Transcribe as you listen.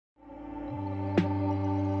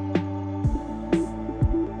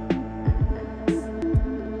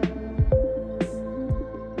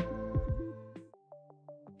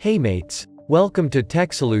Hey mates, welcome to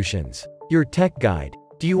Tech Solutions, your tech guide.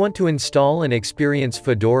 Do you want to install and experience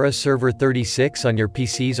Fedora Server 36 on your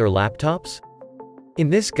PCs or laptops? In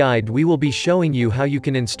this guide we will be showing you how you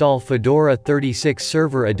can install Fedora 36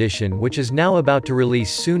 Server Edition, which is now about to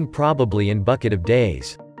release soon, probably in bucket of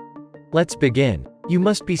days. Let's begin. You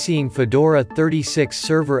must be seeing Fedora 36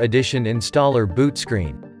 Server Edition installer boot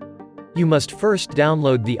screen. You must first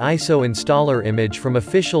download the ISO installer image from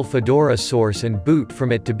official Fedora source and boot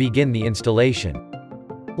from it to begin the installation.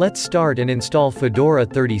 Let's start and install Fedora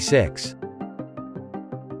 36.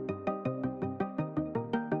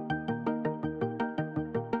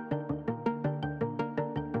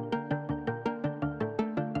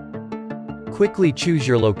 Quickly choose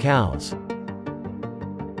your locales.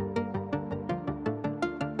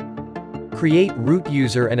 Create root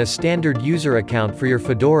user and a standard user account for your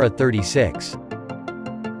Fedora 36.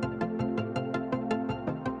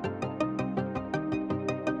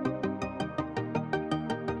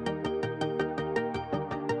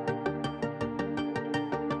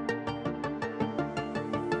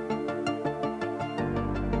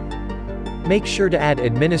 Make sure to add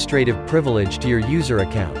administrative privilege to your user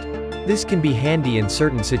account. This can be handy in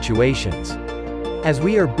certain situations. As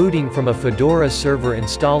we are booting from a Fedora server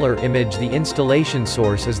installer image, the installation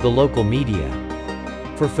source is the local media.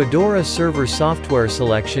 For Fedora server software,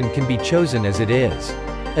 selection can be chosen as it is.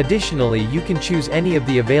 Additionally, you can choose any of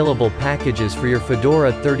the available packages for your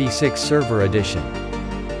Fedora 36 Server Edition.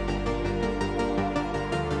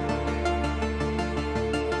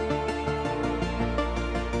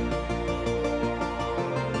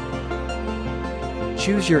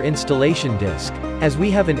 Choose your installation disk. As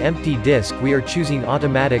we have an empty disk, we are choosing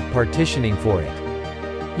automatic partitioning for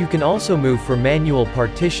it. You can also move for manual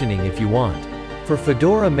partitioning if you want. For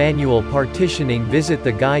Fedora manual partitioning, visit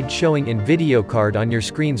the guide showing in video card on your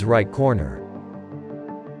screen's right corner.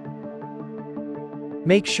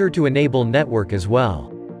 Make sure to enable network as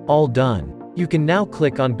well. All done. You can now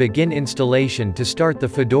click on Begin Installation to start the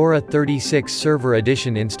Fedora 36 Server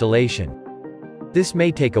Edition installation. This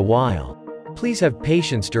may take a while. Please have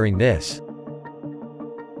patience during this.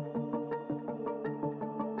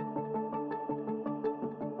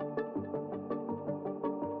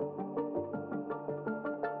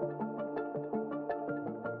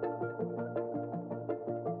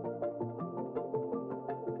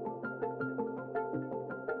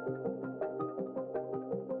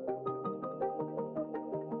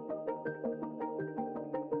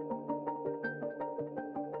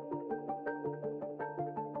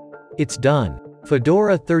 It's done.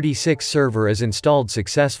 Fedora 36 server is installed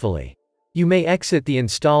successfully. You may exit the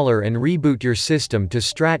installer and reboot your system to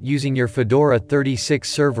start using your Fedora 36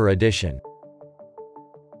 Server Edition.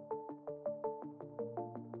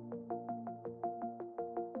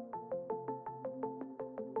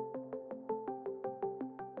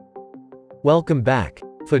 Welcome back.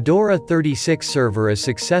 Fedora 36 server is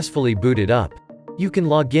successfully booted up. You can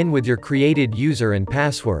log in with your created user and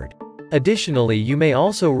password. Additionally, you may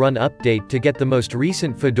also run update to get the most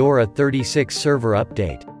recent Fedora 36 server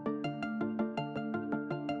update.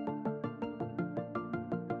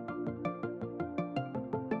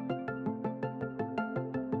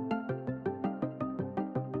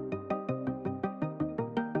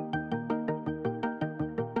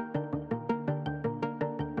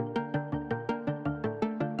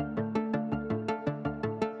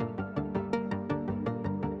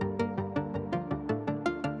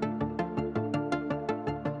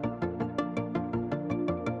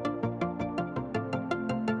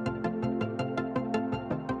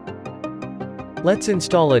 Let's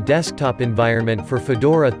install a desktop environment for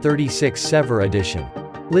Fedora 36 Server Edition.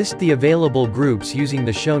 List the available groups using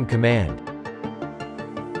the shown command.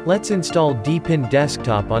 Let's install Deepin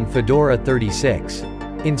Desktop on Fedora 36.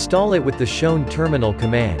 Install it with the shown terminal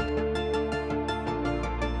command.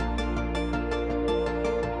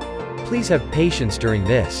 Please have patience during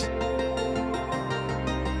this.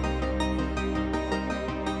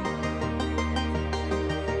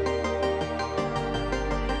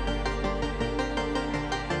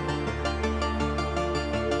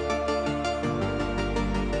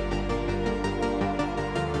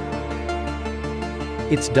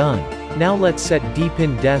 It's done. Now let's set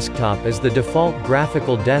Deepin Desktop as the default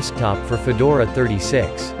graphical desktop for Fedora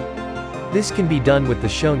 36. This can be done with the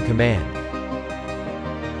shown command.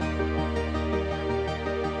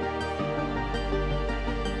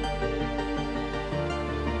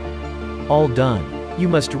 All done. You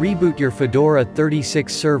must reboot your Fedora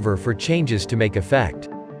 36 server for changes to make effect.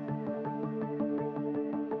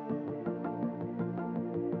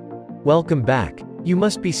 Welcome back. You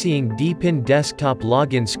must be seeing Deepin Desktop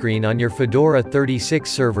login screen on your Fedora 36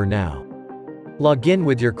 server now. Log in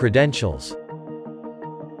with your credentials.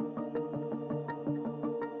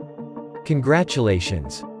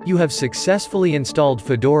 Congratulations! You have successfully installed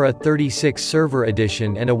Fedora 36 Server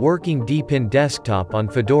Edition and a working Deepin Desktop on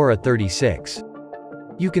Fedora 36.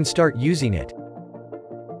 You can start using it.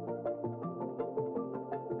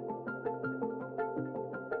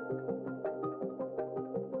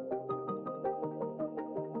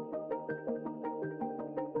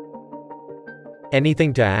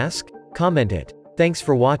 Anything to ask? Comment it. Thanks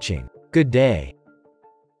for watching. Good day.